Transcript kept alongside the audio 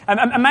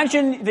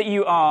Imagine that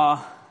you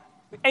are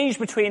aged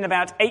between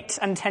about 8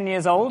 and 10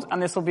 years old, and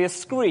this will be a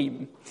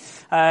scream.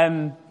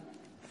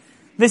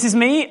 This is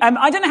me.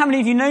 I don't know how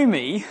many of you know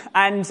me,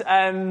 and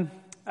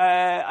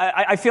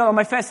I feel on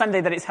my first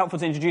Sunday that it's helpful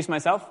to introduce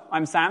myself.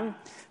 I'm Sam.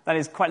 That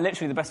is quite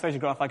literally the best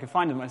photograph I could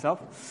find of myself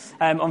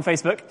on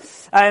Facebook.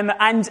 I'm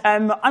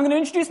going to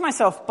introduce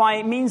myself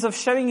by means of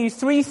showing you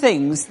 3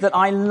 things that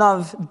I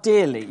love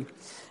dearly.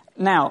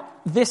 Now,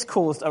 this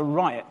caused a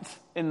riot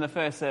in the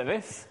first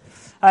service.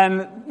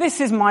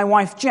 This is my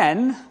wife,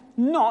 Jen,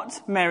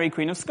 not Mary,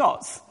 Queen of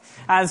Scots,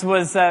 as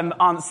was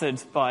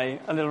answered by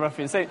a little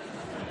ruffian. So,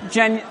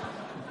 Jen,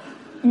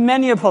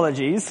 many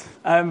apologies,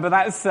 but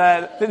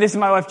this is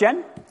my wife,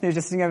 Jen, who's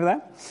just sitting over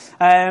there.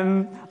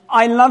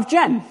 I love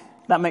Jen.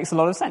 That makes a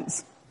lot of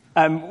sense.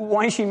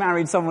 Why she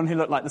married someone who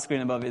looked like the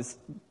screen above is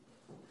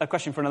a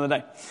question for another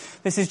day.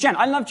 This is Jen.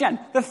 I love Jen.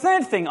 The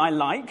third thing I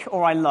like,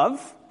 or I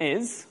love,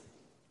 is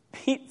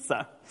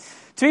pizza.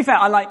 To be fair,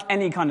 I like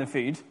any kind of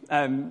food.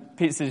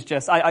 Pizza is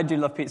just, I do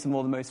love pizza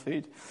more than most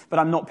food, but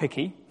I'm not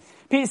picky.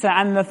 Pizza,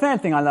 and the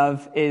third thing I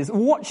love is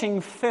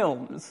watching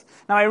films.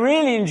 Now, I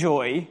really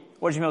enjoy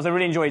watching films. I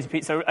really enjoy eating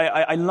pizza.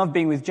 I love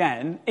being with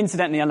Jen.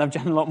 Incidentally, I love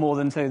Jen a lot more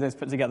than 2 of those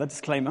put together,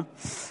 disclaimer.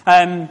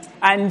 Though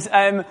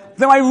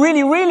I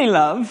really, really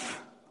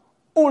love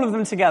all of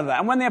them together.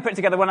 And when they are put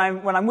together, when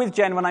I'm with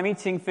Jen, when I'm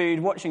eating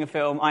food, watching a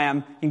film, I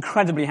am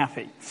incredibly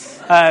happy.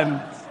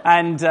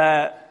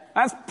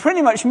 That's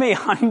pretty much me.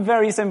 I'm a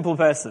very simple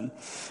person.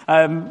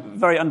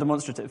 Very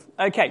undemonstrative.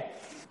 Okay.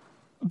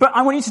 But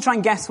I want you to try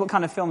and guess what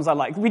kind of films I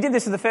like. We did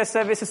this in the first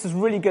service. This was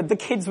really good. The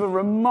kids were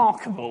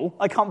remarkable.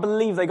 I can't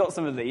believe they got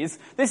some of these.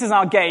 This is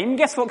our game.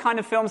 Guess what kind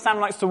of film Sam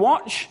likes to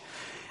watch?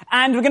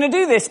 And we're going to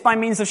do this by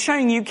means of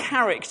showing you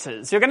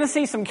characters. You're going to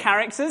see some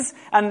characters,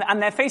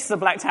 and their faces are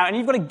blacked out, and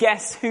you've got to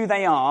guess who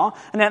they are.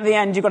 And at the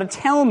end, you've got to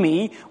tell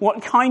me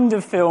what kind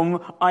of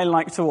film I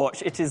like to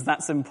watch. It is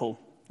that simple.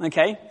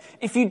 Okay?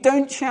 If you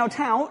don't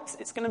shout out,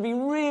 it's going to be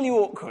really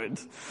awkward.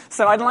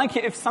 So I'd like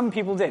it if some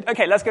people did.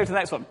 Okay, let's go to the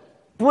next one.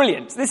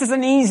 Brilliant. This is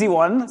an easy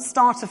one.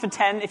 Starter for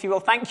 10, if you will.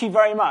 Thank you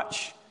very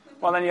much.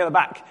 Well, then you're at the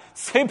back.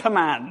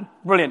 Superman.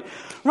 Brilliant.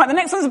 Right, the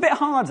next one's a bit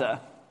harder.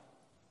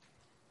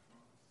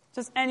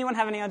 Does anyone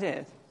have any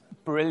ideas?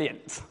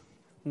 Brilliant.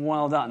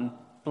 Well done.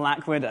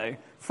 Black Widow.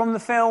 From the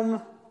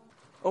film...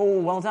 Oh,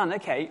 well done.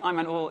 Okay. I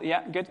meant all...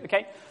 Yeah, good.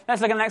 Okay.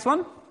 Let's look at the next one.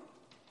 What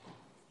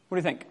do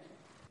you think?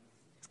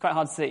 It's quite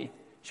hard to see.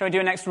 Shall we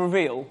do a next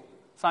reveal?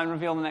 Simon,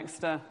 reveal the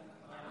next...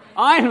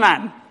 Iron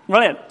Man.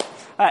 Brilliant.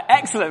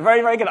 Excellent.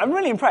 Very, very good. I'm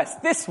really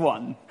impressed. This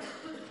one.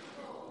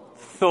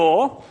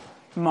 Thor.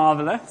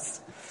 Marvellous.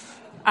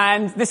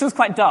 And this was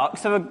quite dark.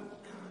 So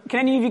can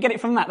any of you get it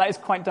from that? That is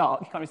quite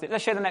dark. You can't really see it.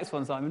 Let's show the next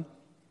one, Simon.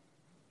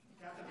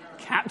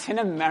 Captain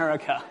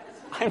America.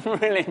 I'm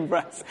really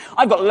impressed.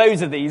 I've got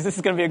loads of these. This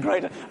is going to be a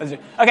great...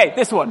 Okay,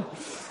 this one.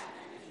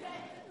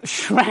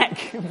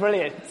 Shrek.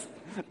 Brilliant.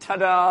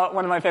 Ta-da.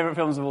 One of my favourite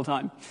films of all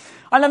time.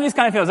 I love these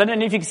kind of films. I don't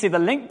know if you can see the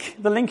link.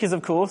 The link is,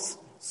 of course...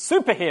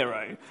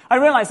 superhero. I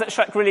realise that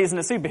Shrek really isn't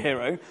a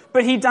superhero,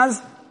 but he does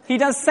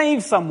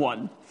save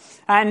someone.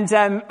 And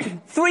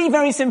 3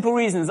 very simple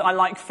reasons I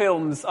like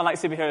films, I like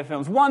superhero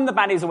films. 1, the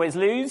baddies always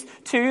lose.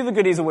 2, the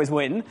goodies always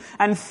win.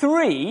 And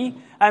 3,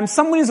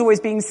 someone is always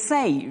being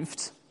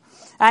saved.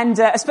 And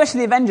especially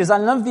the Avengers. I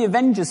love the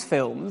Avengers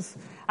films.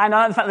 And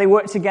I like the fact they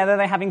work together,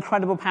 they have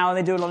incredible power,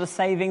 they do a lot of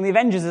saving. The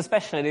Avengers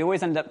especially, they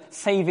always end up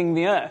saving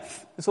the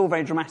Earth. It's all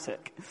very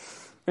dramatic.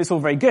 But it's all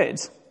very good.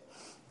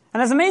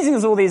 And as amazing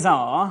as all these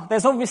are,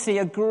 there's obviously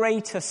a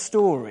greater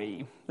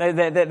story.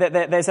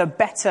 There's a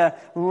better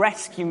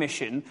rescue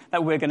mission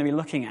that we're going to be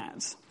looking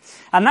at.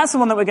 And that's the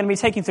one that we're going to be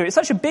taking through. It's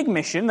such a big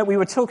mission that we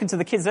were talking to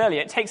the kids earlier.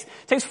 It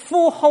takes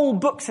 4 whole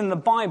books in the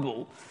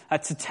Bible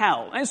to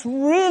tell. And it's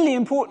really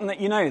important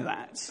that you know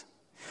that.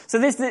 So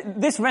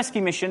this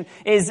rescue mission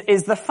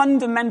is the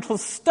fundamental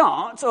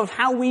start of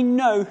how we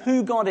know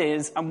who God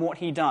is and what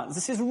he does.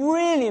 This is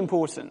really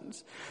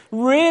important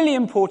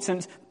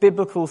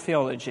biblical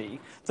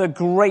theology, the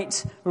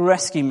great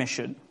rescue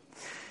mission.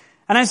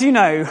 And as you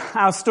know,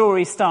 our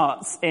story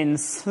starts in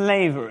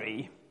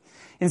slavery.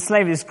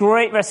 This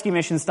great rescue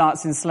mission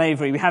starts in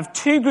slavery. We have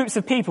 2 groups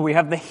of people. We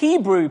have the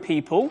Hebrew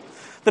people,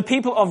 the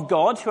people of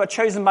God, who are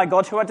chosen by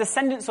God, who are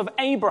descendants of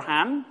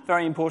Abraham,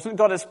 very important.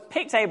 God has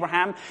picked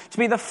Abraham to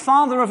be the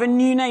father of a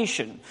new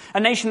nation, a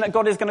nation that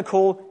God is going to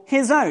call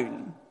his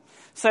own.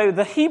 So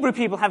the Hebrew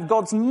people have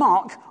God's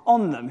mark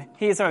on them.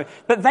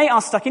 But they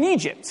are stuck in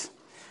Egypt.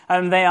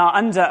 And they are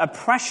under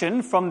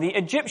oppression from the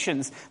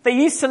Egyptians. They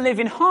used to live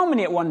in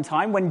harmony at one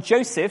time when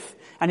Joseph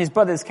and his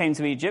brothers came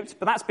to Egypt,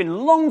 but that's been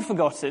long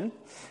forgotten.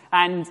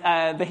 And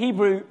the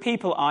Hebrew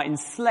people are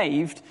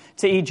enslaved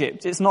to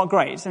Egypt. It's not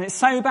great. And it's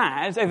so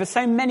bad, over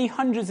so many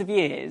hundreds of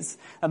years,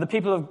 that the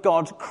people of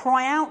God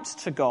cry out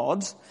to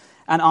God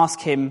and ask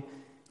him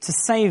to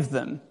save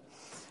them.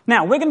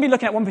 Now, we're going to be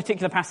looking at one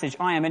particular passage,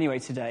 I am anyway,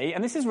 today.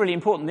 And this is really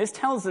important. This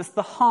tells us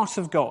the heart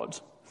of God.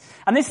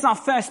 And this is our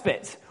first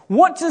bit.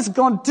 What does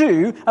God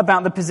do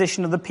about the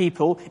position of the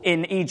people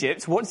in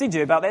Egypt? What does he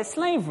do about their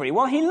slavery?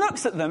 Well, he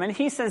looks at them and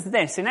he says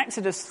this in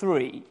Exodus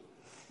 3.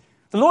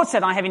 The Lord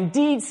said, I have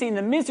indeed seen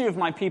the misery of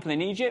my people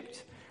in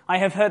Egypt. I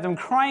have heard them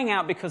crying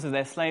out because of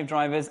their slave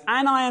drivers,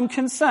 and I am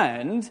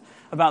concerned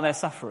about their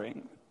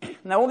suffering.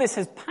 Now, all this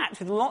is packed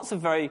with lots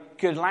of very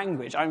good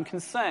language. I'm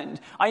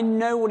concerned. I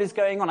know what is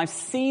going on. I've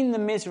seen the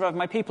misery of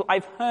my people.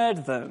 I've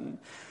heard them.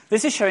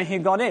 This is showing who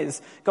God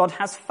is. God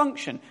has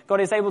function. God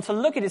is able to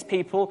look at his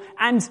people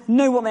and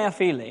know what they are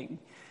feeling.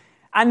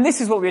 And this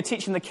is what we're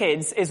teaching the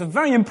kids, is a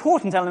very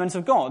important element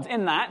of God,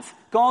 in that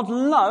God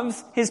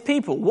loves his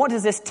people. What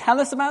does this tell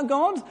us about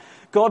God?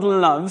 God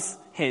loves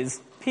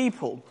his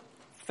people.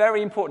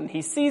 Very important.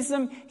 He sees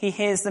them, he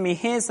hears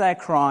their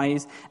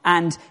cries,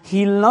 and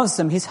he loves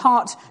them. His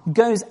heart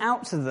goes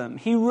out to them.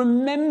 He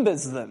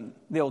remembers them,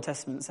 the Old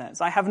Testament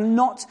says. I have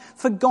not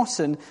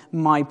forgotten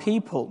my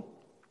people.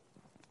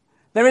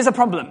 There is a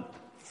problem.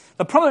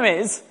 The problem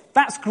is,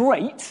 that's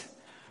great,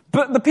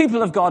 but the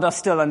people of God are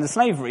still under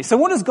slavery. So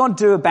what does God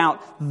do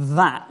about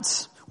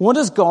that? What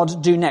does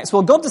God do next?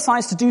 Well, God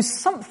decides to do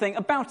something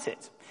about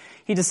it.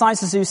 He decides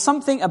to do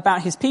something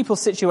about his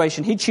people's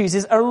situation. He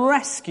chooses a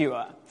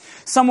rescuer.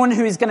 Someone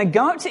who is going to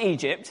go up to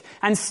Egypt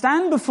and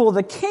stand before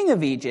the king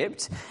of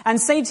Egypt and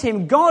say to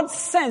him, God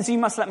says you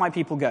must let my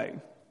people go.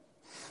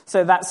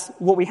 So that's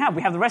what we have.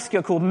 We have the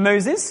rescuer called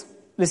Moses.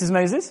 This is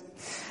Moses.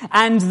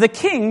 And the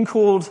king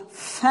called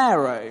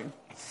Pharaoh.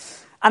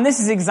 And this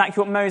is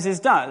exactly what Moses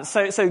does.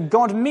 So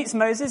God meets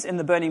Moses in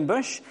the burning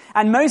bush.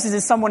 And Moses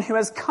is someone who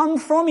has come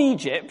from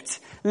Egypt,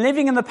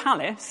 living in the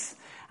palace.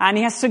 And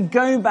he has to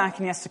go back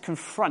and he has to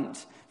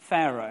confront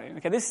Pharaoh.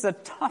 Okay, this is a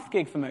tough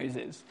gig for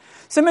Moses.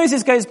 So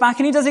Moses goes back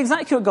and he does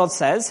exactly what God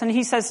says. And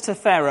he says to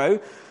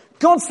Pharaoh,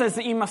 God says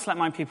that you must let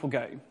my people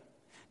go.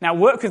 Now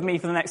work with me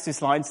for the next 2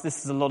 slides.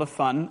 This is a lot of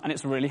fun and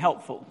it's really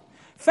helpful.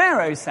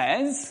 Pharaoh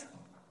says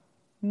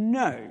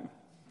no.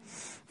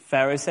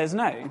 Pharaoh says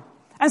no.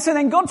 And so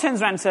then God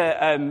turns around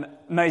to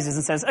Moses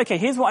and says, okay,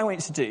 here's what I want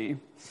you to do.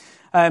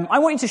 I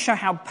want you to show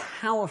how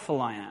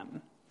powerful I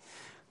am.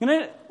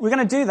 We're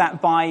going to do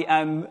that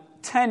by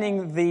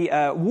turning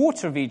the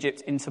water of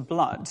Egypt into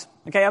blood.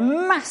 Okay, a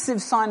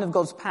massive sign of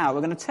God's power.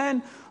 We're going to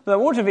turn the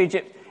water of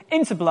Egypt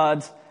into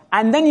blood,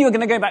 and then you're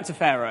going to go back to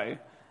Pharaoh.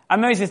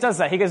 And Moses does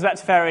that. He goes back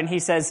to Pharaoh and he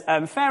says,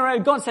 Pharaoh,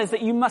 God says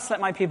that you must let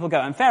my people go.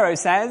 And Pharaoh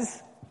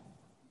says,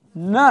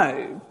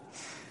 no.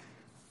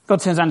 God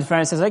turns around to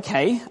Pharaoh and says,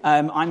 okay,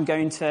 I'm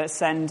going to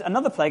send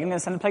another plague. I'm going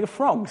to send a plague of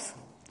frogs.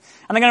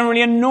 And they're going to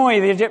really annoy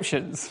the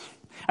Egyptians.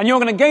 And you're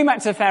going to go back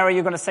to Pharaoh,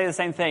 you're going to say the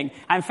same thing.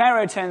 And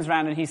Pharaoh turns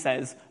around and he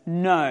says,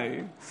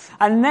 no.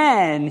 And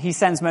then he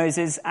sends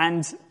Moses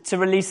to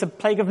release a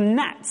plague of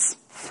gnats,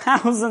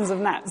 thousands of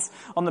gnats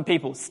on the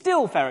people.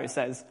 Still Pharaoh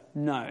says,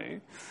 no.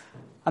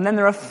 And then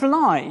there are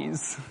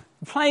flies,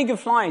 a plague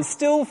of flies.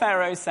 Still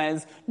Pharaoh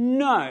says,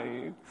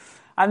 no.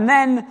 And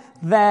then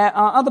there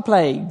are other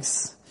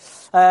plagues.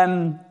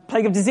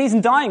 Plague of disease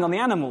and dying on the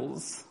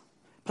animals.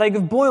 Plague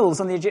of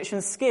boils on the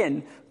Egyptian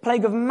skin.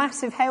 Plague of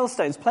massive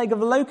hailstones. Plague of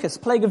locusts.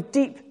 Plague of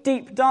deep,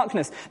 deep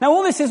darkness. Now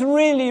all this is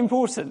really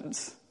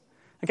important.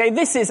 Okay,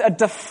 this is a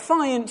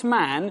defiant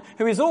man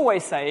who is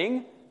always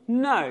saying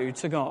no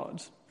to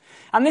God.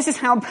 And this is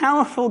how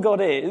powerful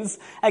God is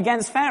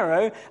against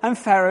Pharaoh, and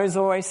Pharaoh is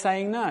always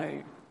saying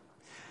no.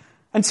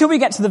 Until we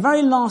get to the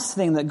very last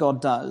thing that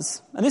God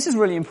does. And this is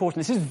really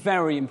important. This is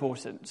very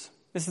important.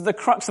 This is the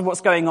crux of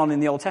what's going on in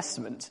the Old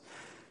Testament.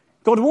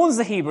 God warns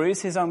the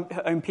Hebrews, his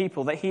own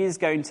people, that he is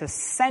going to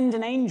send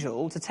an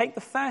angel to take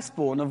the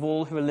firstborn of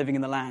all who are living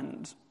in the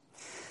land.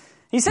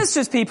 He says to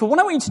his people, what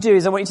I want you to do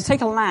is I want you to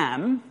take a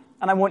lamb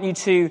and I want you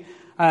to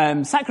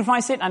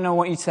sacrifice it, and I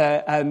want you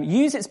to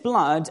use its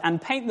blood and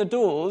paint the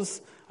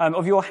doors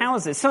of your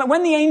houses, so that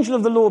when the angel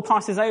of the Lord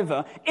passes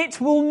over,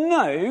 it will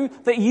know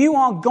that you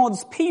are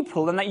God's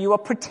people and that you are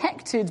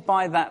protected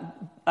by that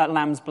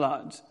lamb's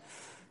blood.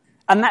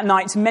 And that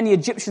night, many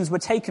Egyptians were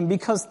taken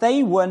because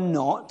they were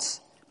not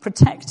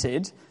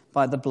protected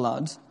by the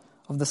blood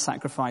of the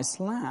sacrificed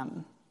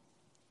lamb.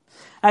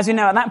 As we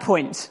know, at that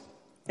point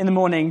in the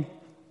morning,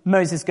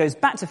 Moses goes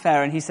back to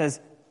Pharaoh and he says,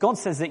 God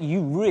says that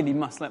you really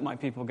must let my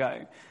people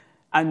go.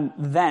 And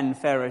then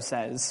Pharaoh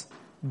says,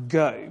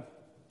 go.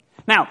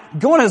 Now,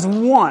 God has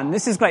won.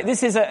 This is great.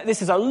 This is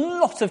a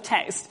lot of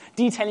text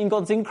detailing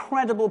God's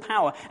incredible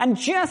power and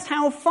just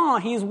how far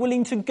he is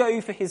willing to go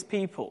for his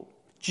people.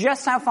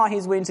 Just how far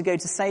he's willing to go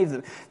to save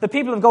them. The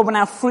people of God were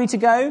now free to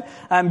go.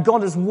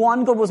 God has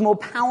won. God was more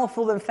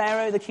powerful than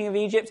Pharaoh, the king of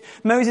Egypt.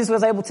 Moses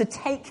was able to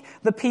take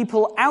the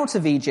people out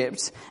of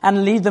Egypt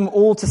and lead them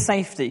all to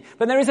safety.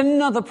 But there is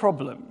another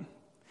problem.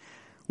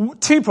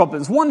 2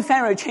 problems. 1,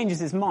 Pharaoh changes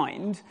his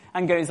mind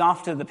and goes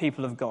after the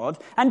people of God.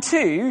 And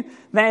 2,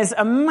 there's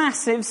a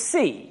massive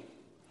sea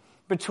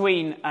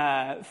between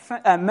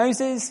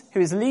Moses, who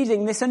is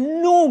leading this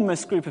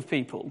enormous group of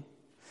people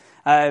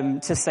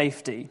to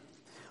safety.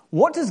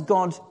 What does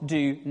God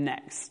do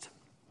next?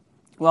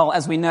 Well,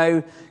 as we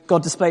know,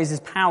 God displays his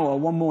power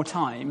one more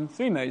time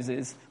through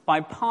Moses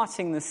by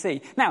parting the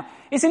sea. Now,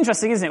 it's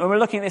interesting, isn't it, when we're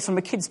looking at this from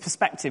a kid's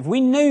perspective.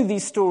 We know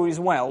these stories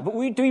well, but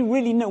do we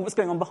really know what's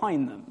going on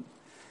behind them?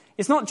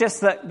 It's not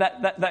just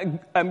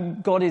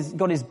that God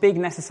is big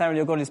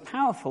necessarily, or God is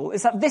powerful.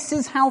 It's that this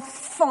is how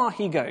far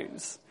he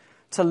goes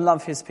to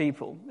love his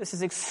people. This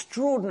is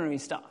extraordinary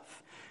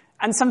stuff.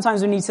 And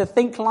sometimes we need to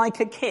think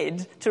like a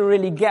kid to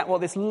really get what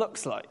this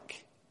looks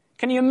like.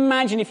 Can you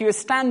imagine if you were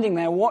standing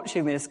there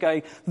watching this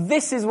going,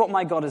 this is what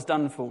my God has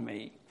done for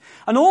me?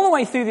 And all the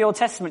way through the Old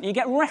Testament, you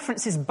get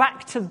references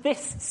back to this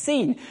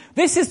scene.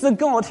 This is the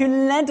God who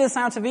led us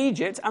out of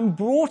Egypt and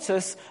brought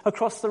us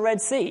across the Red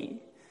Sea.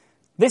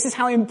 This is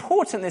how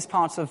important this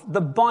part of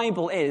the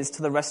Bible is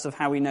to the rest of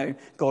how we know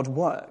God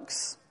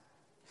works.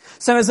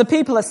 So as the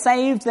people are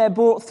saved, they're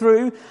brought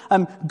through,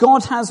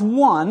 God has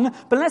won.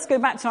 But let's go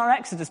back to our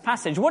Exodus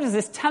passage. What does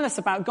this tell us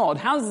about God?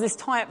 How does this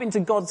tie up into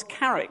God's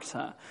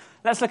character?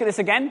 Let's look at this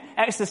again.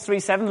 Exodus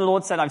 3:7, the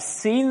Lord said, I've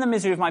seen the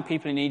misery of my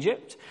people in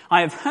Egypt. I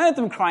have heard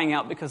them crying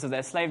out because of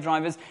their slave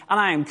drivers, and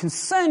I am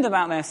concerned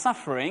about their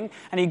suffering.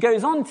 And he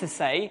goes on to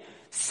say,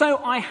 so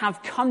I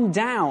have come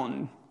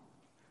down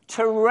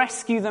to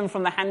rescue them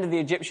from the hand of the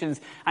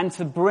Egyptians and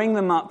to bring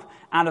them up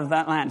out of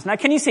that land. Now,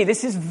 can you see,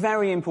 this is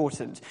very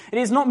important. It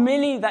is not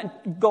merely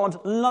that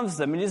God loves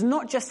them. It is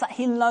not just that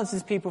he loves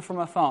his people from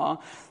afar,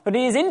 but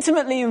he is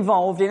intimately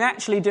involved in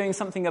actually doing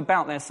something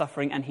about their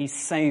suffering, and he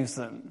saves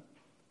them.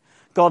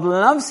 God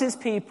loves his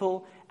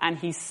people and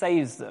he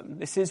saves them.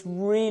 This is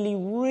really,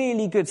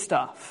 really good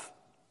stuff.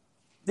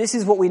 This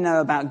is what we know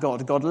about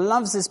God. God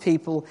loves his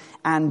people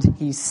and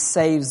he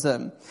saves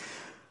them.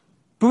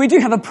 But we do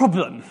have a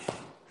problem.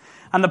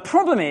 And the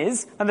problem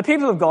is that the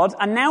people of God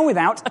are now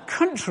without a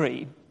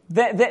country.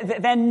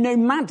 They're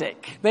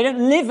nomadic. They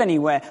don't live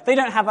anywhere. They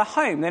don't have a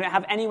home. They don't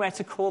have anywhere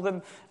to call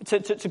them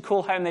to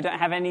call home. They don't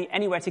have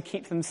anywhere to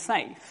keep them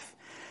safe.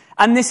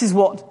 And this is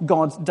what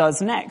God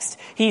does next.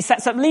 He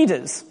sets up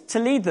leaders to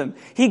lead them.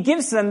 He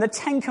gives them the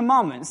 10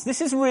 Commandments. This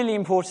is really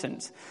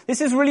important.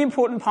 This is a really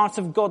important part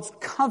of God's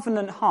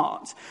covenant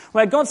heart,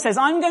 where God says,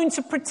 I'm going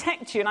to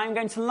protect you and I'm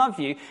going to love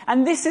you.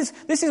 And this is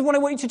what I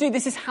want you to do.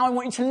 This is how I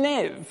want you to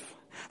live.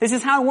 This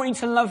is how I want you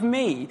to love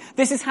me.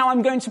 This is how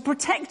I'm going to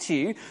protect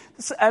you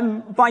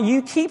by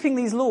you keeping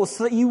these laws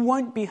so that you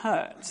won't be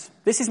hurt.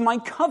 This is my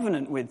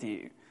covenant with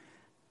you.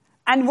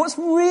 And what's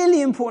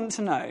really important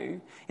to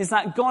know is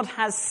that God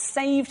has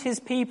saved his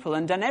people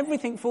and done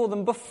everything for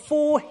them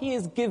before he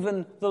has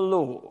given the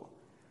law.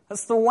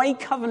 That's the way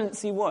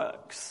covenancy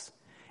works.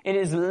 It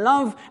is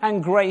love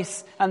and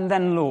grace and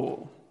then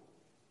law.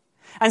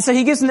 And so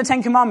he gives them the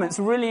 10 Commandments,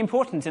 really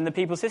important in the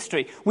people's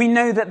history. We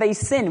know that they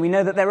sin. We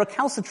know that they're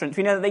recalcitrant.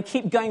 We know that they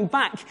keep going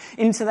back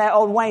into their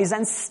old ways.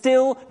 And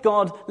still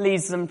God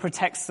leads them,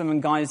 protects them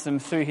and guides them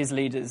through his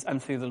leaders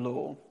and through the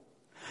law.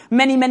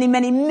 Many, many,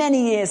 many,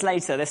 many years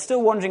later, they're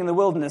still wandering in the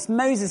wilderness.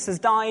 Moses has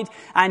died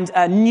and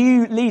a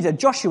new leader,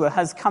 Joshua,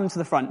 has come to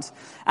the front.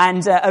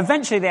 And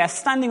eventually they are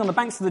standing on the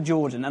banks of the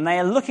Jordan and they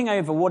are looking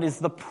over what is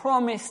the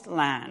promised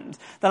land.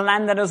 The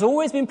land that has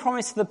always been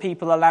promised to the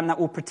people, a land that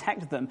will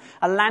protect them.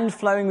 A land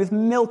flowing with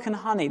milk and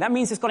honey. That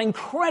means it's got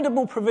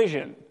incredible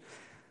provision.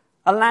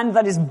 A land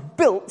that is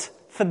built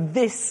for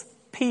this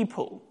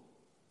people.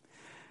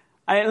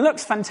 And it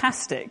looks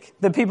fantastic.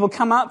 The people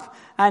come up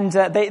and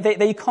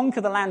they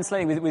conquer the land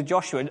slowly with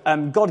Joshua.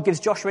 God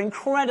gives Joshua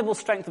incredible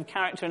strength of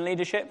character and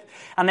leadership.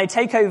 And they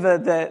take over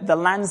the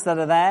lands that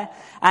are there.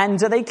 And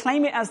they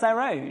claim it as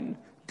their own.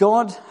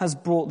 God has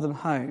brought them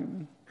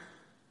home.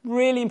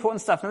 Really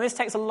important stuff. Now this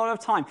takes a lot of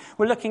time.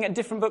 We're looking at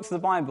different books of the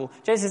Bible.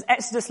 Genesis,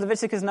 Exodus,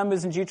 Leviticus,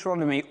 Numbers, and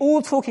Deuteronomy.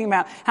 All talking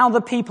about how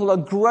the people are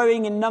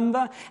growing in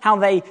number, how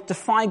they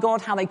defy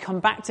God, how they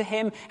come back to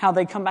him, how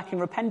they come back in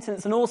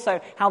repentance, and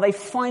also how they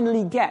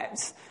finally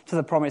get to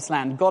the promised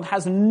land. God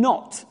has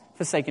not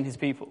forsaken his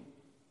people.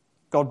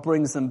 God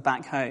brings them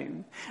back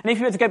home. And if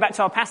you were to go back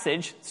to our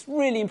passage, it's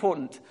really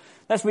important.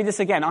 Let's read this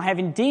again. I have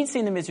indeed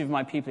seen the misery of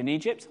my people in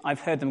Egypt. I've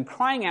heard them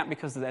crying out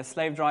because of their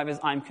slave drivers.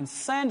 I am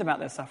concerned about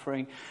their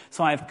suffering.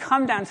 So I have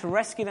come down to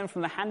rescue them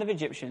from the hand of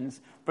Egyptians,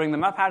 bring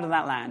them up out of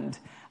that land,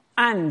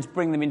 and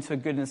bring them into a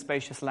good and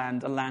spacious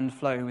land, a land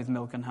flowing with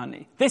milk and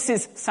honey. This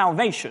is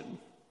salvation.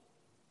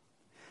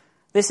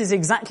 This is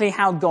exactly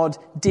how God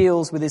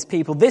deals with his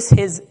people. This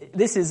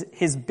is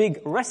his big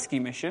rescue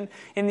mission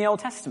in the Old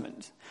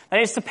Testament. That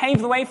is to pave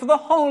the way for the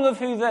whole of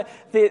who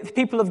the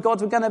people of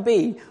God were going to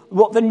be.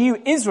 What the new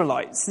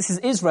Israelites, this is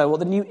Israel, what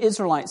the new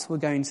Israelites were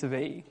going to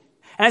be.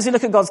 And as we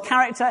look at God's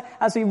character,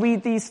 as we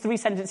read these 3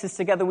 sentences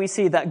together, we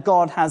see that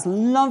God has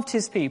loved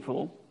his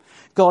people,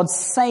 God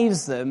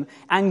saves them,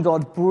 and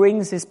God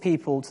brings his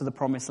people to the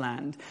promised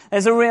land.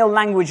 There's a real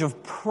language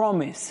of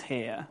promise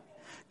here.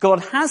 God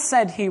has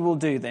said he will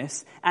do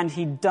this, and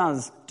he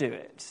does do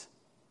it.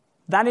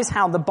 That is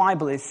how the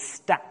Bible is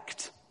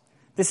stacked.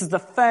 This is the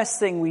first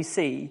thing we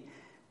see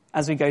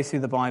as we go through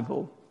the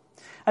Bible.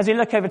 As we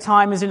look over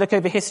time, as we look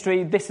over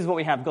history, this is what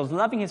we have. God's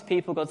loving his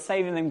people, God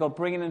saving them, God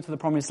bringing them to the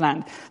promised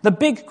land. The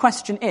big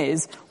question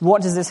is,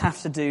 what does this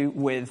have to do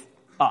with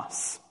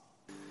us?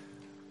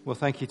 Well,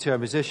 thank you to our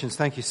musicians.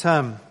 Thank you,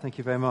 Sam. Thank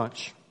you very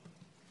much.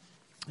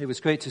 It was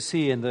great to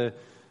see in the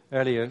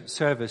earlier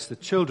service the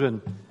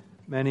children,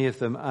 many of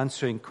them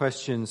answering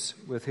questions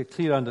with a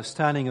clear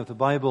understanding of the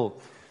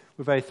Bible.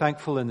 We're very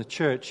thankful in the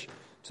church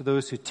to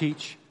those who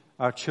teach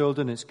our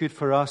children. It's good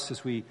for us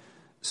as we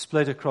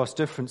split across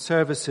different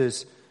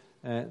services,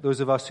 those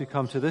of us who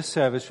come to this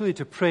service, really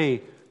to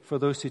pray for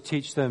those who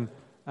teach them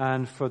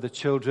and for the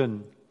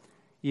children.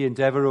 Ian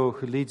Devereux,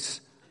 who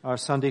leads our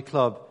Sunday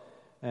club,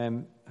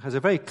 has a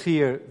very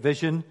clear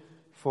vision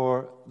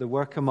for the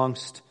work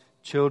amongst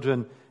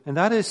children, and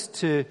that is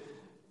to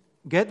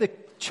get the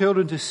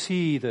children to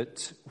see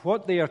that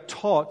what they are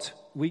taught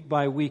week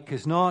by week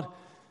is not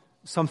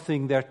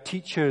something their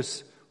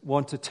teachers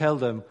want to tell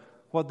them.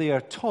 What they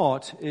are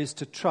taught is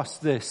to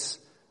trust this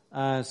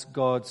as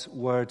God's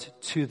word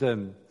to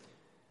them.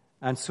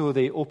 And so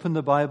they open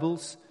the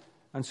Bibles,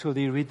 and so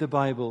they read the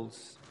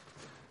Bibles.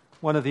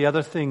 One of the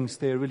other things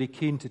they're really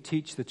keen to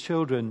teach the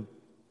children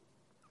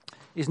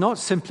is not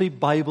simply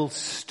Bible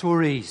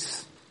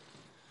stories.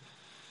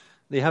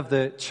 They have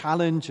the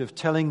challenge of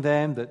telling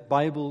them that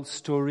Bible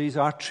stories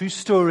are true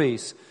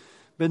stories,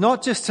 but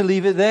not just to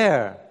leave it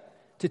there,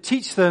 to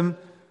teach them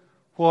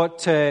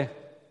what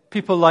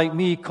people like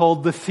me call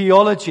the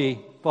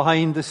theology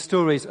behind the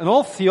stories. And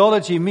all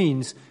theology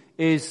means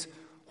is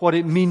what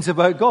it means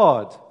about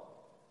God.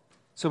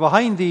 So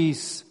behind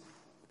these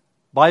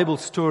Bible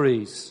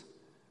stories,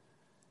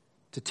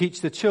 to teach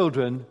the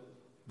children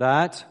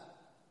that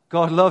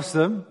God loves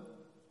them,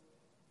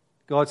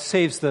 God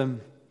saves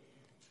them,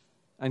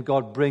 and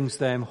God brings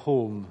them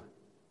home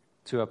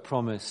to a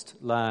promised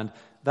land.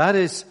 That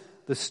is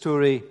the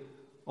story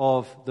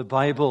of the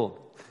Bible.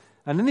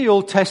 And in the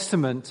Old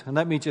Testament, and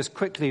let me just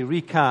quickly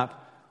recap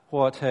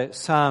what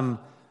Sam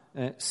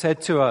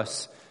said to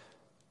us.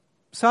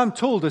 Sam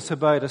told us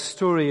about a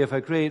story of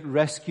a great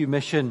rescue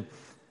mission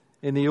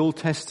in the Old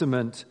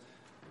Testament.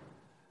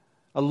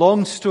 A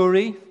long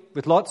story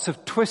with lots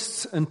of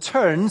twists and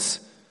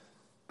turns,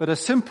 but a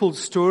simple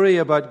story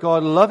about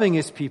God loving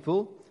his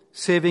people,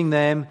 saving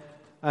them,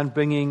 and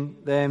bringing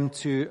them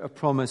to a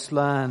promised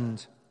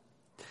land.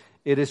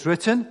 It is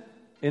written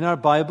in our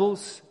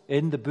Bibles,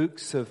 in the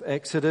books of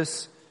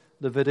Exodus,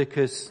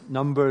 Leviticus,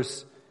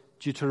 Numbers,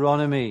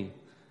 Deuteronomy.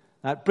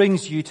 That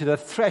brings you to the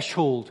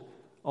threshold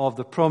of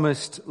the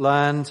promised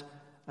land,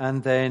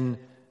 and then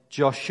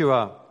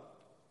Joshua.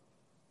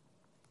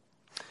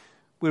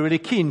 We're really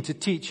keen to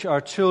teach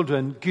our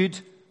children good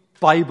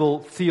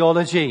Bible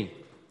theology.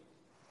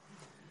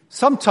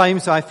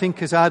 Sometimes I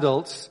think as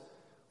adults,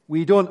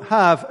 we don't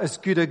have as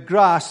good a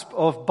grasp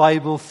of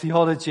Bible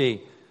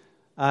theology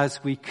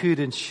as we could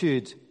and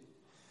should.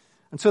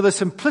 And so the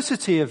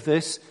simplicity of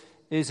this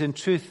is in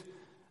truth,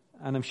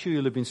 and I'm sure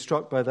you'll have been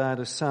struck by that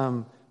as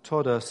Sam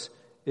taught us,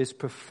 is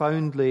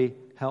profoundly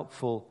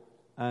helpful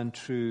and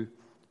true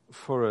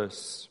for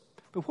us.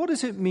 But what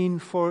does it mean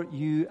for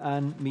you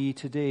and me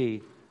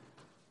today?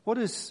 What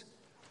does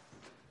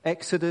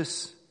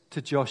Exodus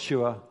to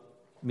Joshua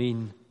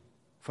mean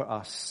for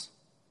us?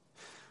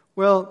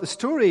 Well, the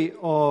story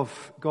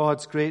of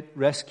God's great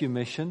rescue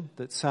mission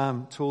that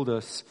Sam told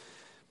us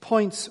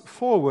points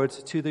forward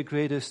to the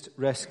greatest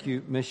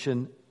rescue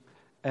mission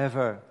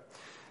ever.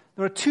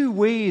 There are two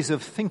ways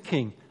of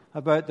thinking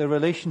about the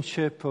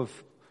relationship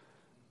of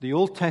the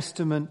Old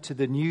Testament to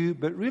the New,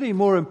 but really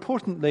more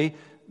importantly,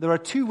 there are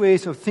two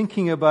ways of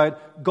thinking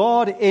about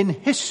God in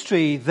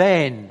history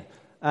then,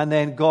 and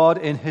then God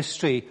in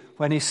history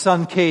when his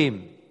Son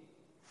came.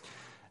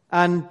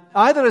 And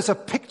either as a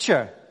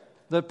picture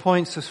that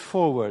points us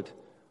forward,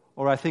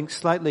 or I think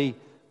slightly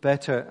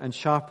better and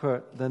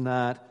sharper than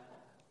that,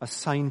 a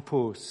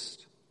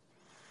signpost.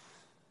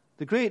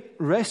 The great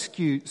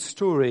rescue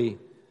story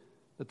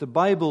that the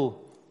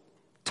Bible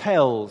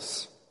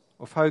tells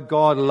of how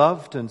God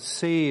loved and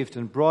saved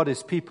and brought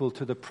his people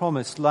to the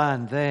promised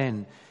land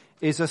then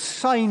is a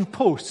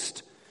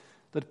signpost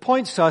that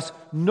points us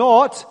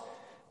not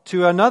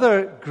to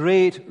another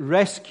great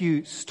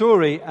rescue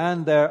story,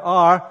 and there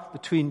are,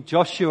 between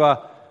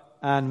Joshua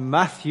and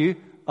Matthew,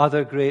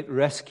 other great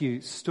rescue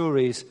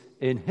stories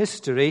in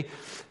history,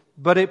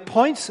 but it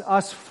points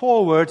us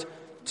forward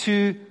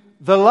to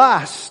the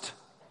last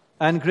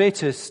and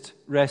greatest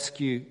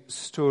rescue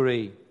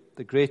story,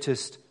 the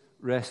greatest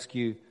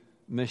rescue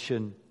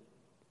mission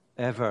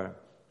ever.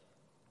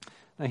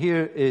 Now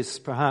here is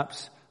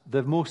perhaps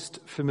the most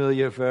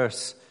familiar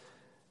verse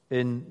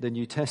in the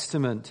New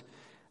Testament.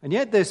 And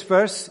yet this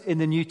verse in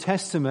the New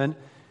Testament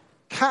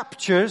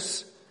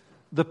captures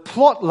the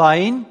plot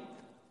line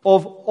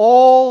of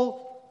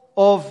all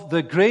of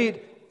the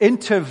great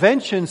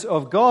interventions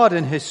of God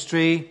in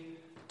history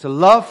to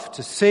love,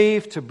 to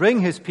save, to bring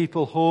his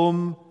people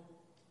home,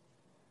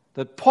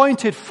 that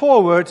pointed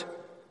forward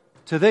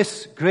to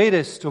this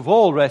greatest of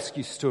all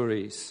rescue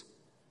stories,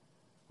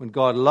 when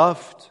God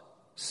loved,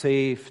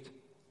 saved,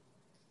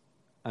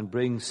 and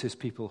brings his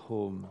people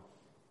home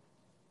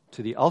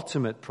to the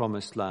ultimate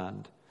promised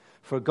land.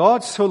 For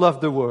God so loved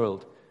the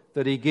world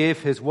that he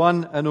gave his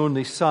one and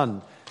only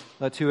Son,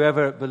 that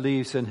whoever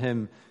believes in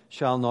him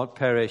shall not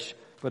perish,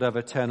 but have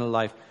eternal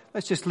life.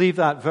 Let's just leave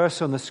that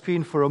verse on the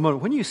screen for a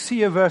moment. When you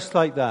see a verse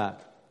like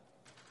that,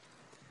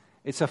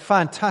 it's a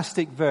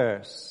fantastic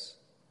verse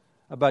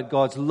about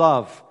God's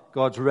love,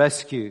 God's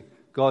rescue,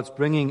 God's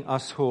bringing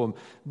us home.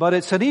 But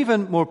it's an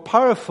even more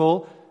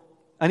powerful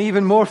and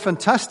even more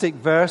fantastic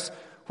verse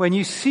when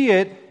you see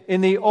it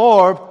in the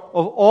orb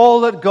of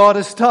all that God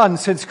has done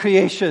since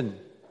creation,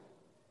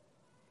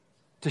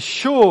 to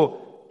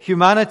show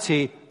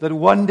humanity that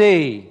one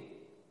day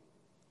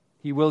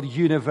He will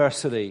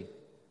universally,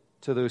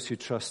 to those who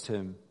trust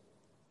Him,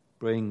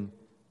 bring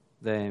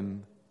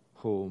them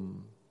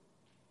home.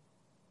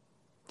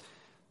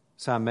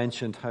 Sam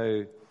mentioned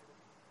how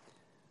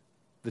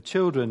the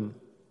children,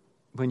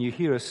 when you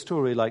hear a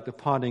story like the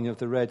parting of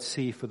the Red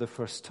Sea for the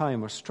first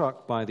time, are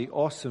struck by the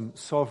awesome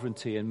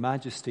sovereignty and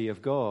majesty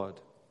of God.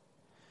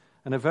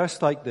 And a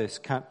verse like this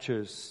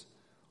captures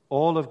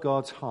all of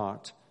God's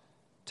heart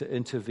to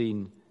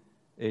intervene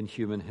in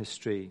human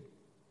history.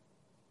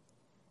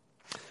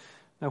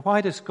 Now,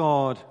 why does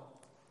God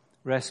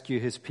rescue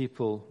His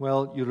people?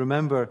 Well, you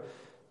remember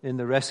in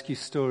the rescue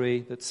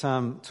story that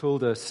Sam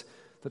told us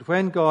that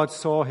when God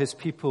saw His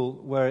people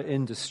were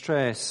in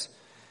distress,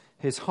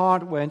 His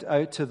heart went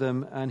out to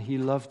them and He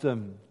loved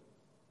them.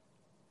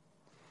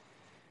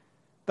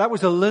 That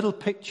was a little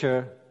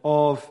picture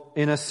of,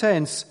 in a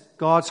sense,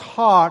 God's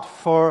heart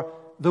for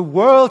the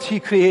world He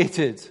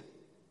created,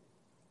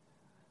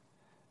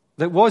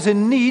 that was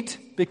in need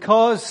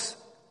because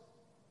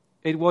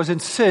it was in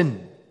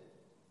sin,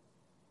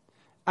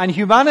 and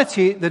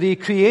humanity that He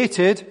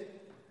created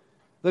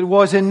that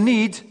was in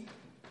need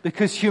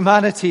because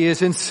humanity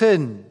is in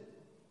sin.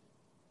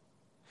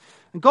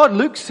 And God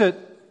looks at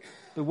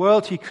the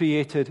world He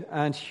created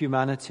and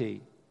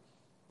humanity,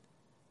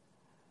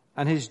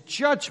 and His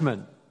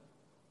judgment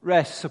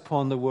rests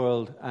upon the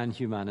world and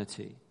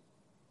humanity.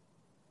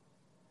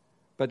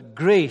 But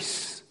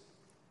grace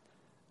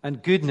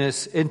and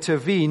goodness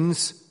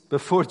intervenes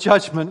before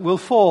judgment will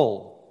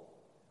fall.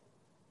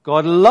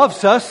 God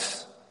loves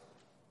us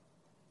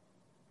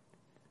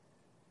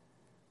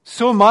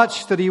so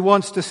much that He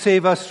wants to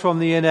save us from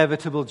the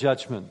inevitable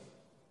judgment.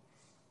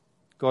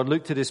 God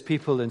looked at His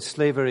people in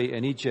slavery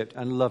in Egypt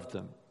and loved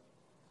them.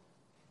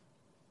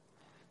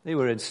 They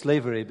were in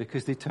slavery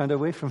because they turned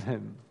away from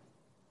Him.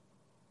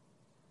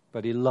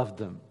 But He loved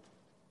them.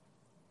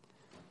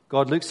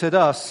 God looks at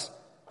us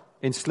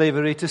in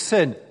slavery to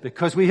sin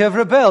because we have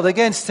rebelled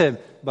against Him.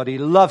 But He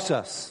loves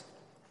us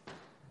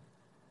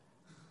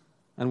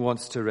and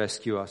wants to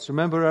rescue us.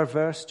 Remember our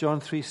verse, John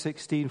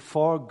 3:16,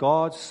 "For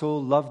God so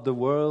loved the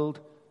world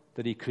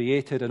that He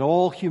created and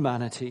all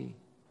humanity."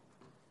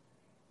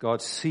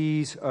 God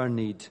sees our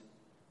need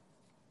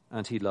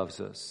and He loves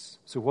us.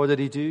 So what did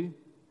He do?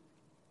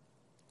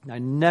 Now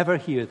never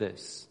hear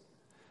this.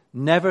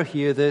 Never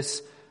hear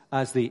this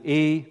as the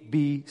A,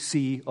 B,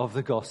 C of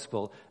the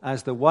gospel,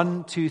 as the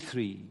 1, 2,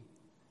 3.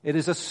 It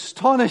is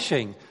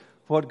astonishing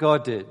what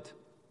God did.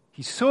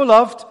 He so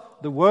loved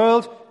the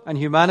world and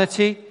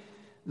humanity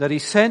that He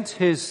sent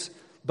His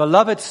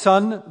beloved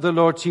Son, the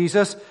Lord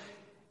Jesus.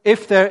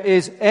 If there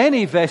is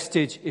any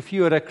vestige, if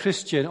you are a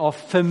Christian, of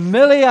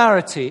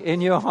familiarity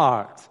in your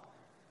heart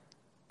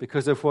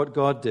because of what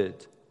God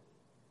did,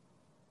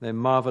 then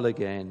marvel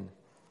again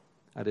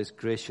at His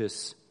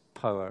gracious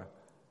power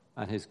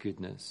and His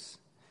goodness.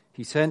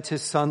 He sent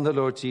His Son, the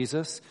Lord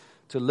Jesus,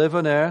 to live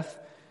on earth,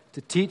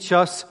 to teach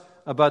us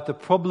about the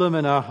problem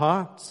in our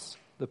hearts,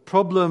 the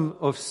problem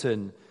of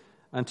sin,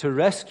 and to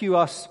rescue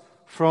us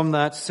from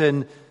that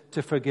sin,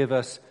 to forgive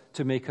us,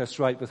 to make us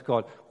right with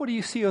God. What do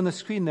you see on the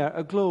screen there?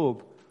 A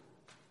globe.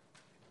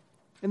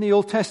 In the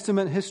Old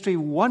Testament history,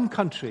 one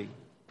country,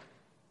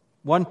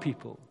 one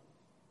people.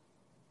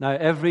 Now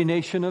every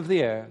nation of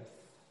the earth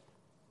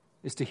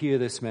is to hear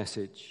this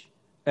message.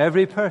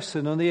 Every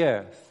person on the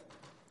earth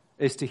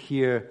is to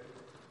hear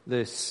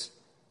this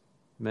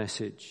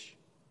message.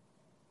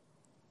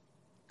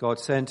 God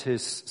sent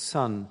His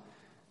Son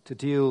to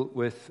deal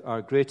with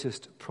our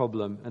greatest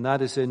problem, and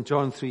that is in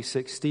John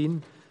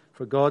 3:16.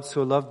 For God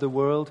so loved the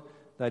world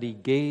that He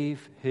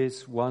gave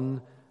His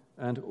one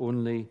and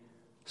only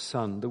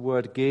Son. The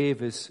word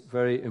gave is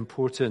very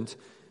important.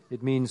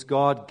 It means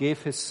God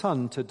gave His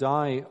Son to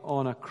die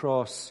on a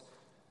cross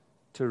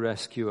to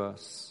rescue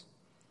us.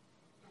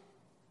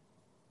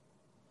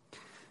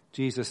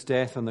 Jesus'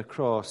 death on the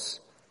cross,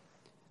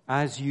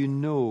 as you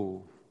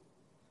know,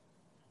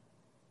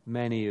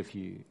 many of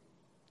you,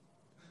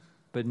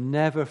 but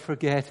never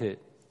forget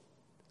it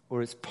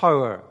or its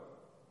power.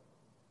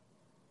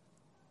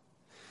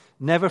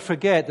 Never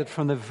forget that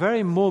from the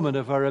very moment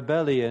of our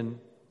rebellion,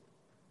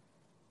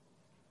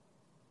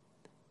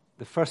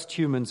 the first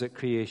humans at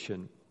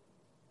creation,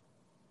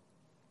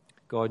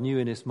 God knew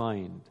in His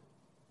mind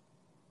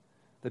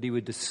that He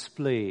would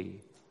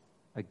display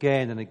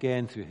again and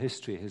again through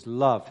history His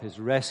love, His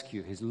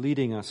rescue, His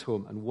leading us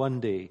home, and one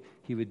day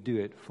He would do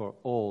it for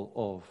all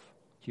of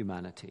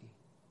humanity.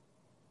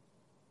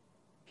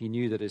 He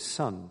knew that His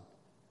Son,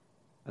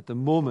 at the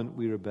moment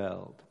we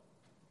rebelled,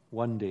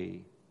 one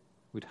day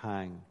would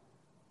hang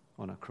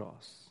on a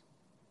cross.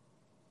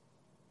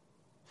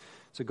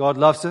 So God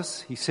loves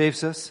us, he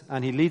saves us,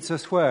 and he leads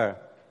us where?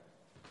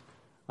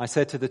 I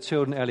said to the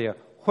children earlier,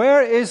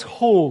 where is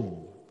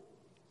home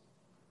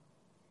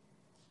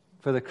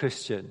for the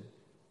Christian?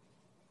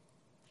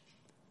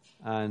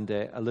 And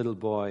a little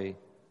boy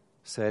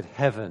said,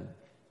 heaven.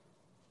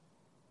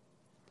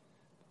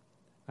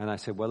 And I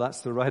said, well,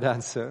 that's the right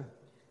answer,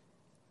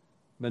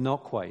 but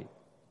not quite.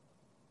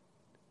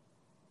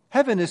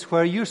 Heaven is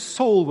where your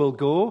soul will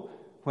go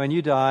when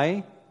you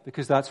die,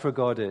 because that's where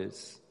God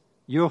is.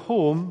 Your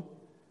home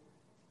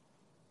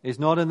is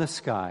not in the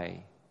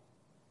sky.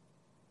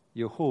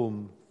 Your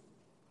home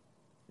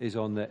is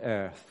on the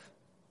earth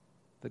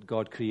that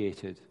God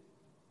created,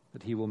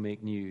 that he will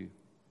make new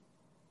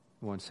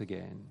once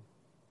again,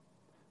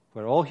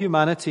 where all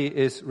humanity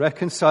is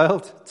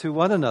reconciled to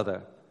one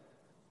another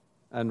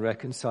and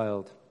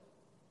reconciled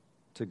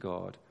to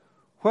God.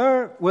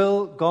 Where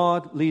will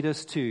God lead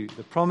us to?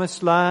 The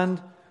promised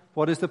land.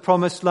 What is the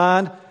promised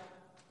land?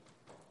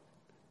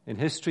 In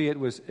history, it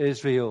was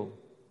Israel.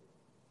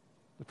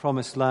 The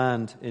promised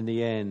land in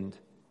the end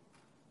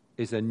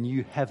is a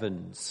new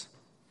heavens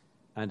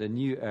and a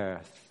new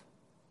earth,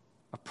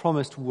 a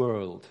promised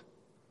world,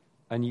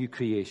 a new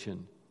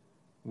creation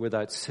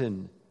without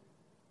sin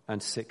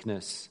and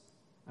sickness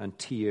and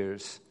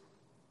tears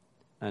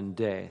and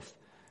death.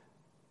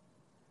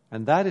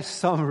 And that is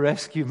some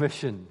rescue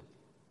mission.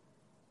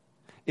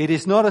 It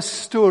is not a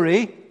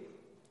story,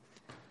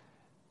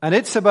 and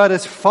it's about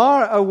as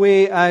far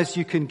away as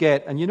you can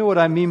get. And you know what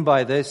I mean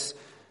by this?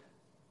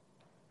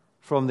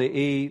 From the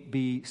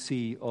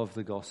ABC of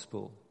the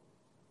gospel,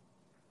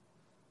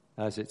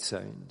 as it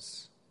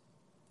sounds.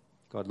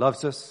 God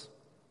loves us,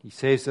 he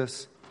saves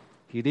us,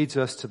 he leads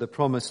us to the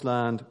promised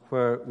land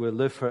where we'll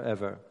live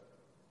forever.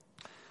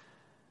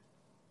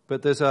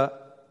 But there's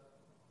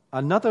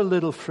another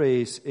little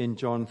phrase in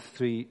John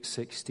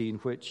 3:16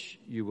 which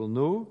you will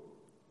know.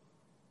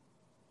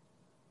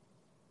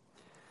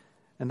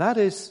 And that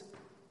is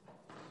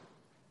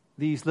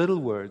these little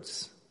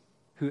words,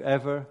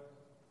 whoever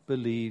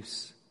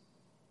believes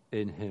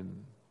in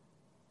him.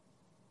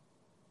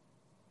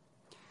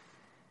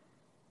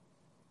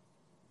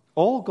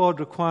 All God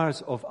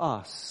requires of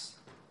us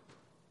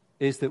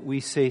is that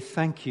we say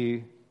thank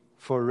you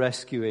for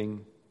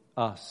rescuing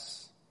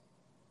us.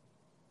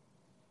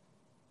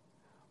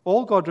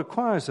 All God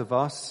requires of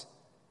us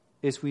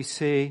is we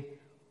say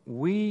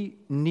we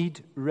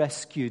need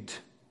rescued.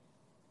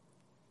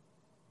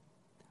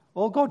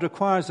 All God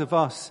requires of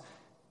us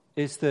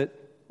is that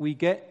we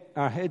get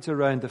our heads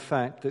around the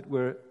fact that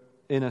we're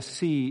in a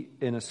sea,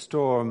 in a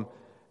storm,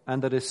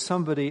 and there is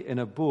somebody in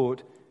a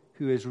boat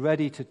who is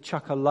ready to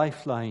chuck a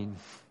lifeline.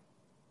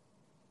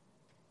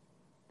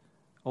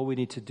 All we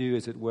need to do,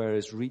 as it were,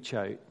 is reach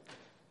out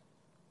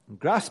and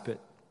grasp it.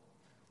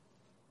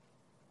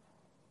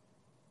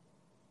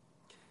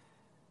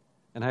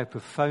 And how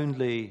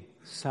profoundly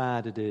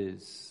sad it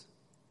is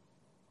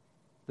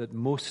that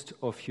most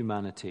of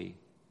humanity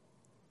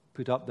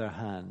put up their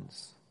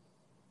hands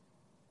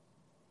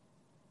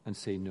and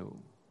say no.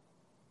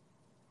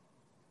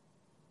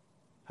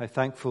 How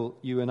thankful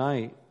you and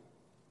I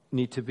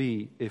need to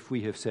be if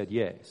we have said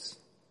yes.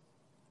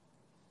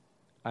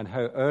 And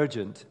how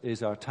urgent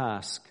is our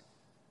task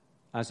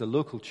as a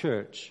local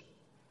church,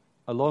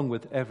 along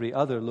with every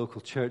other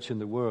local church in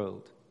the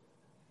world,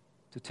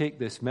 to take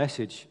this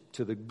message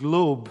to the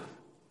globe,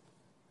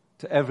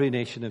 to every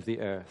nation of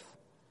the earth,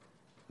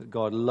 that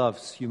God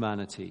loves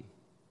humanity.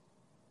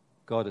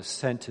 God has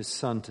sent his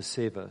Son to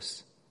save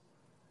us.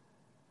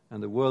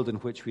 And the world in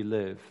which we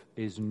live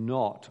is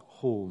not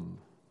home.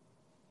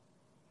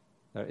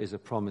 There is a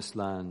promised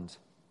land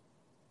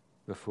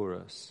before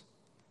us.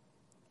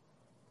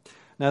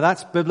 Now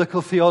that's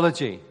biblical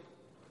theology.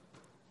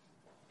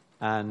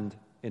 And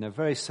in a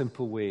very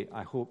simple way,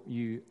 I hope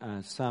you,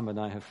 as Sam and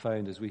I have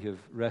found as we have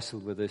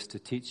wrestled with this to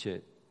teach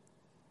it,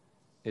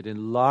 it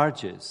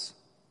enlarges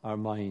our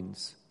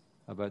minds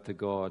about the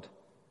God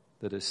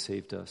that has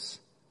saved us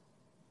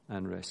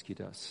and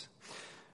rescued us.